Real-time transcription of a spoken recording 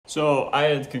So I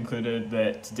had concluded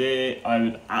that today I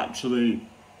would actually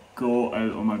go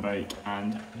out on my bike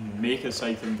and make a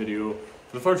cycling video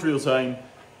for the first real time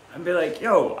and be like,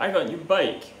 yo, I got a new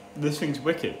bike. This thing's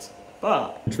wicked.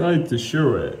 But I tried to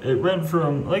show it. It went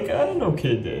from like an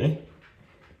okay day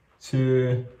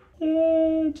to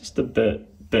just a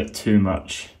bit too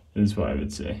much is what I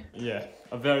would say. Yeah,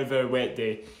 a very, very wet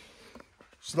day.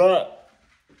 So that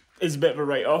is a bit of a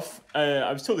write-off.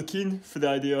 I was totally keen for the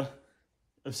idea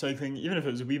of cycling, even if it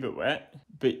was a wee bit wet.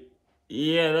 But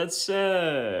yeah, that's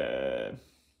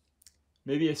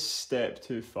maybe a step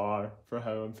too far for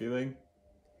how I'm feeling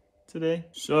today.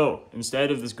 So instead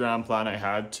of this grand plan I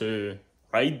had to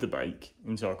ride the bike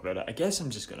and talk about it, I guess I'm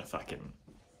just gonna fucking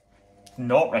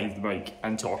not ride the bike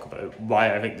and talk about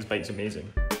why I think this bike's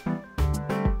amazing.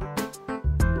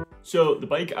 So the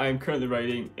bike I'm currently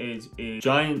riding is a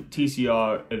Giant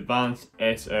TCR Advanced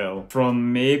SL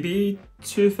from maybe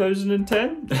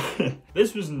 2010.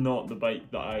 This was not the bike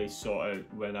that I sought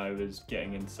out when I was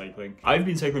getting into cycling. I've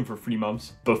been cycling for 3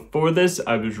 months. Before this,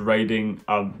 I was riding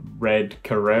a red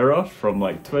Carrera from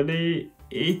like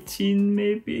 2018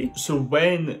 maybe. So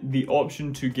when the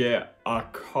option to get a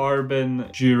carbon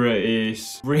Dura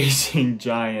Ace Racing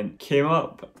Giant came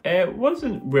up, it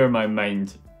wasn't where my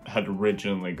mind had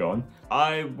originally gone.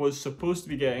 I was supposed to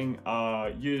be getting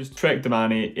a used Trek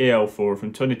Domane AL4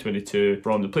 from 2022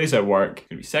 from the place I work. It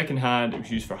would be second hand, it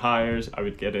was used for hires, I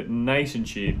would get it nice and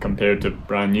cheap compared to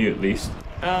brand new at least.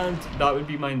 And that would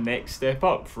be my next step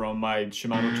up from my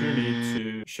Shimano Tuni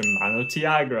to Shimano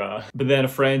Tiagra. But then a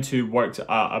friend who worked at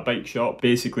a bike shop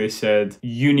basically said,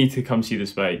 you need to come see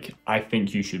this bike, I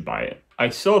think you should buy it. I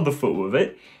saw the photo of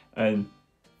it and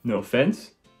no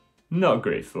offense, not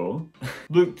grateful.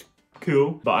 Looked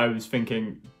cool, but I was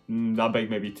thinking that bike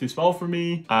may be too small for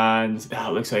me, and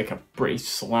that looks like a pretty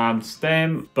slammed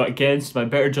stem. But against my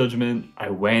better judgment, I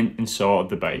went and saw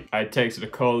the bike. I texted a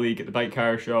colleague at the bike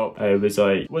hire shop. I was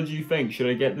like, what do you think? Should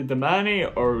I get the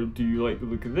Domane or do you like the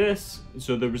look of this?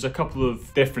 So there was a couple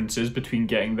of differences between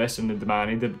getting this and the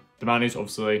Domane. The Domane is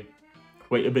obviously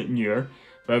quite a bit newer.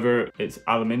 However, it's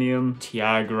aluminium,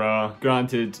 Tiagra.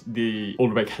 Granted, the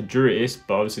older bike had Dura Ace,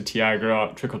 but obviously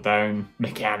Tiagra, trickle down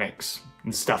mechanics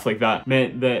and stuff like that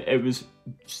meant that it was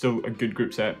still a good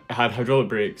group set. It had hydraulic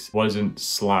brakes, wasn't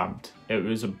slammed. It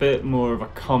was a bit more of a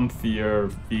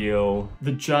comfier feel.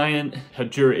 The Giant had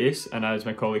Dura Ace, and as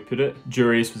my colleague put it,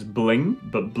 Dura Ace was bling,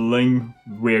 but bling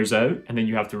wears out, and then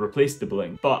you have to replace the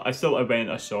bling. But I saw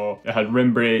it had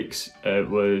rim brakes, it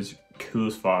was cool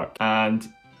as fuck,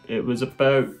 and it was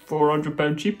about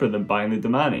 £400 cheaper than buying the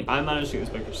Domane. I managed to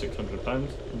get this bike for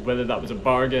 £600. Whether that was a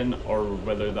bargain or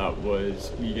whether that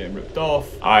was me getting ripped off,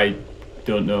 I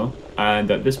don't know. And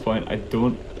at this point, I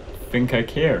don't think I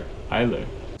care either.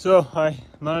 So I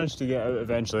managed to get out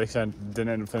eventually, because I didn't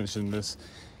end up finishing this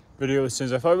video as soon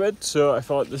as I thought I would. So I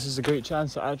thought this is a great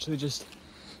chance to actually just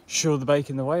show the bike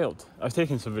in the wild. I've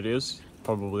taken some videos,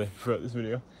 probably throughout this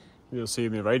video. You'll see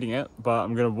me riding it, but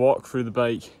I'm gonna walk through the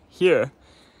bike here,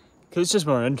 because it's just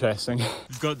more interesting.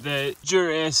 We've got the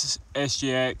Dura Ace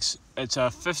SGX. It's a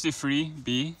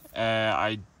 53B.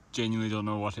 I genuinely don't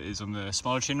know what it is on the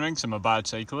smaller chainring, because I'm a bad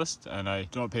cyclist and I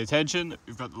don't pay attention.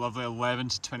 We've got the lovely 11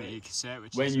 to 28 cassette,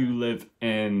 which when you live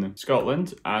in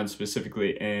Scotland, and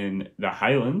specifically in the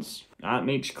Highlands, that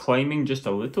makes climbing just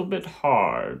a little bit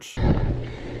hard.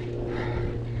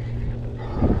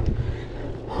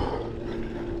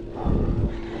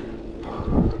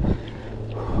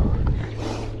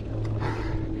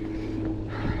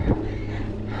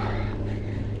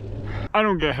 I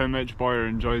don't get how much Boyer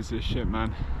enjoys this shit,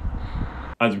 man.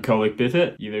 As my colleague put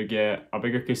it, either get a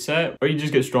bigger cassette or you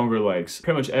just get stronger legs.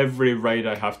 Pretty much every ride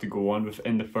I have to go on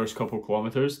within the first couple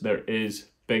kilometers, there is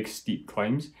big steep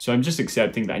climbs. So I'm just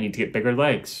accepting that I need to get bigger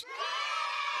legs.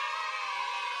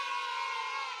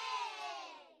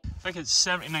 I think it's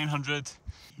 7900.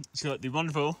 It's got the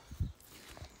wonderful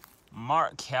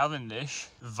Mark Cavendish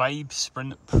Vibe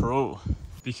Sprint Pro,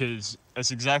 because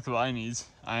it's exactly what I need.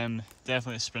 I am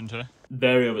definitely a sprinter.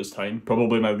 Very of its time,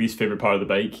 probably my least favourite part of the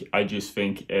bike. I just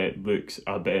think it looks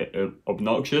a bit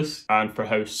obnoxious, and for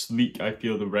how sleek I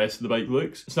feel the rest of the bike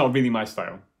looks, it's not really my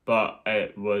style. But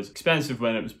it was expensive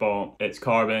when it was bought, it's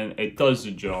carbon, it does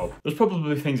the job. There's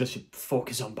probably things I should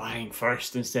focus on buying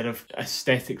first instead of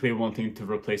aesthetically wanting to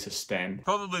replace a stem.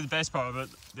 Probably the best part about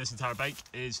this entire bike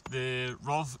is the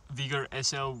Rov Vigor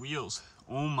SL wheels.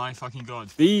 Oh my fucking god.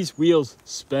 These wheels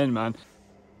spin, man.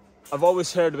 I've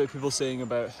always heard about people saying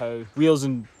about how wheels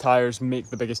and tyres make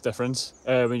the biggest difference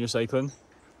when you're cycling.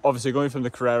 Obviously going from the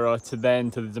Carrera to the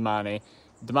Domane.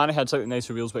 The Domane had slightly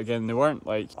nicer wheels, but again, they weren't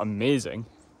like amazing.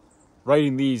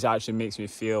 Riding these actually makes me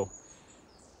feel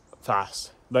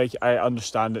fast. Like, I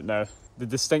understand it now. The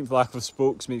distinct lack of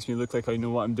spokes makes me look like I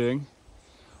know what I'm doing.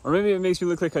 Or maybe it makes me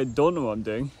look like I don't know what I'm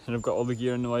doing and I've got all the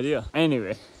gear and no idea.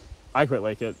 Anyway, I quite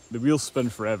like it. The wheels spin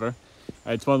forever.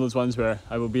 It's one of those ones where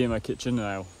I will be in my kitchen and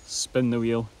I'll spin the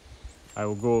wheel. I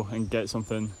will go and get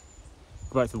something,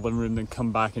 go back to the living room, then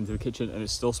come back into the kitchen and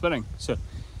it's still spinning. So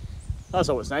that's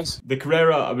always nice. The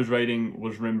Carrera I was riding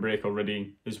was rim brake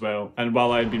already as well. And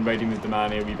while I had been riding the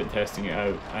Domane a wee bit testing it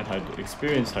out and had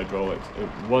experienced hydraulics, it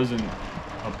wasn't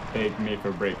a big make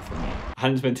or break for me. I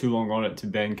hadn't spent too long on it to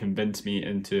then convince me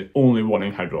into only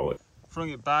wanting hydraulic.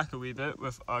 Throwing it back a wee bit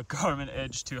with a Garmin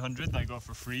Edge 200 that I got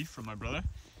for free from my brother.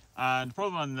 And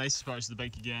probably one of the nicest parts of the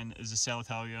bike again is the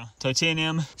Cellitalia.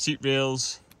 Titanium, seat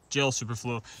rails, gel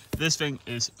Superflow. This thing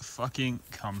is fucking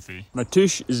comfy. My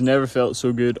tush has never felt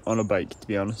so good on a bike, to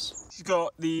be honest. She's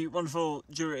got the wonderful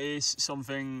Dura Ace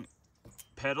something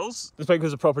pedals. This bike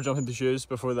was a proper jump into shoes.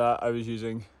 Before that, I was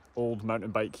using old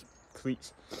mountain bike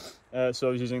cleats. So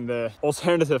I was using the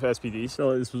alternative SPD.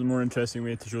 So this was a more interesting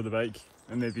way to show the bike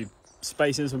and maybe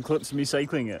spice in some clips of me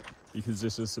cycling it, because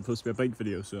this is supposed to be a bike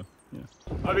video, so yeah.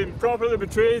 I've been properly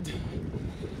betrayed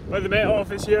by the Met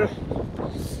Office here.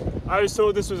 I was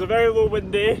told this was a very low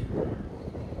wind day.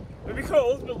 Maybe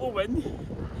cold, but low wind.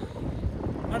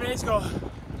 And it's got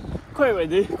quite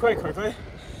windy, quite quickly.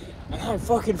 And I'm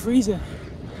fucking freezing.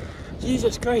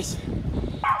 Jesus Christ.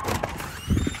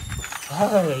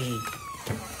 Hi.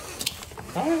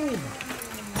 Hi.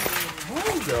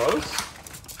 Hi, girls.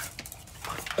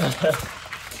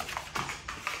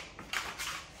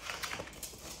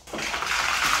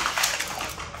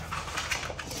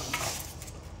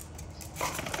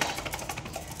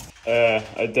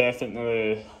 I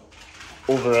definitely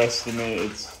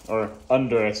overestimated or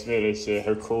underestimated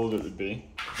how cold it would be.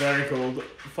 Very cold.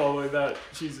 Following that,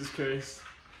 Jesus Christ.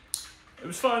 It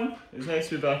was fun. It was nice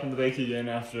to be back on the bike again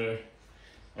after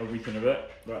a week and a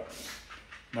bit, but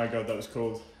my god, that was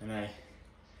cold and I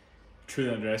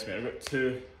truly underestimated. I got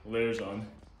 2 layers on.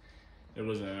 It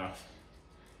wasn't enough.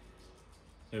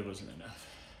 It wasn't enough.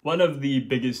 One of the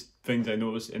biggest things I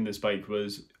noticed in this bike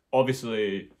was,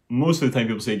 obviously, most of the time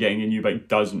people say getting a new bike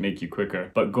doesn't make you quicker,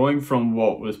 but going from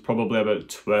what was probably about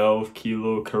 12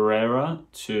 kilo Carrera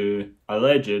to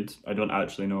alleged, I don't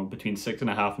actually know, between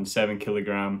 6.5 and 7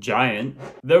 kilogram Giant,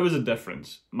 there was a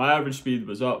difference. My average speed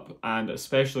was up, and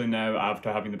especially now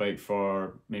after having the bike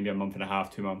for maybe a month and a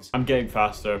half, 2 months, I'm getting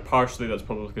faster. Partially that's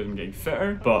probably because I'm getting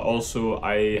fitter, but also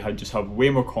I just have way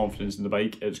more confidence in the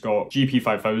bike. It's got GP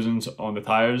 5000s on the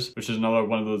tires, which is another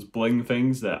one of those bling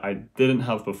things that I didn't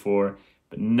have before,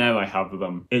 but now I have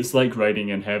them. It's like riding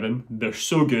in heaven. They're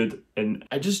so good, and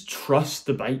I just trust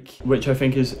the bike, which I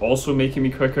think is also making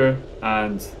me quicker,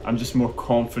 and I'm just more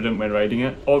confident when riding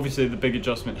it. Obviously, the big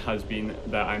adjustment has been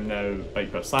that I'm now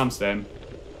bike with a slam stem.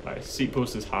 My seat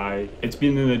post is high. It's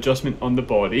been an adjustment on the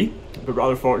body, but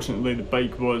rather fortunately, the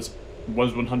bike was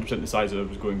 100% the size that I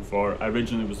was going for. I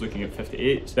originally was looking at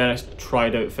 58, then I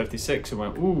tried out 56 and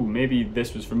went, ooh, maybe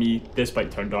this was for me. This bike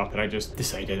turned up and I just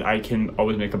decided I can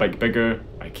always make a bike bigger.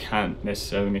 I can't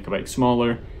necessarily make a bike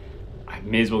smaller. I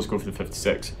may as well just go for the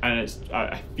 56. And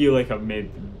I feel like I've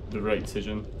made the right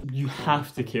decision. You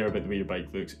have to care about the way your bike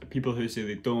looks. People who say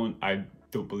they don't, I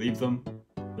don't believe them.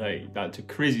 Like, that's a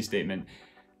crazy statement.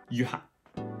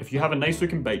 If you have a nice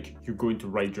looking bike, you're going to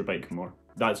ride your bike more.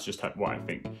 That's just what I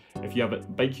think. If you have a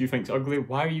bike you think's ugly,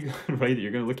 why are you going to ride it?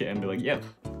 You're going to look at it and be like, yep,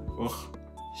 ugh,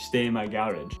 stay in my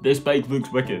garage. This bike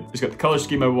looks wicked. It's got the colour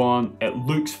scheme I want. It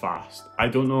looks fast. I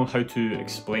don't know how to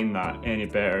explain that any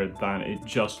better than it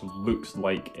just looks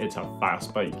like it's a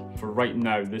fast bike. For right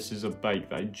now, this is a bike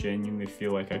that I genuinely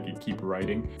feel like I could keep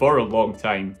riding for a long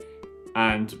time.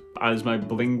 And as my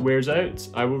bling wears out,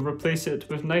 I will replace it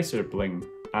with nicer bling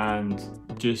and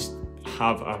just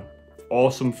have a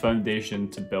awesome foundation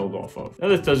to build off of. Now,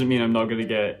 this doesn't mean I'm not going to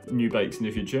get new bikes in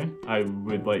the future. I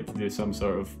would like to do some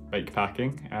sort of bike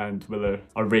packing, and whether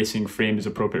a racing frame is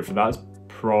appropriate for that is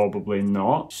probably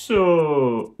not.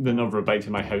 So the number of bikes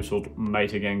in my household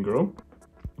might again grow.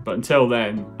 But until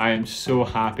then, I am so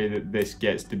happy that this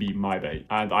gets to be my bike,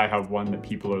 and I have one that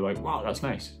people are like, wow, that's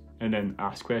nice, and then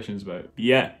ask questions about. But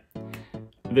yeah,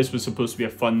 this was supposed to be a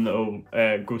fun little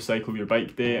go cycle your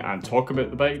bike day and talk about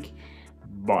the bike,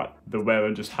 but the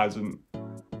weather just hasn't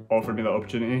offered me that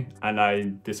opportunity, and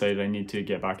I decided I need to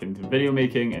get back into video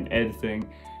making and editing,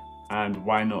 and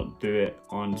why not do it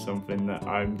on something that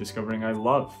I'm discovering I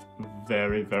love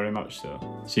very, very much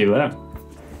so. See you later.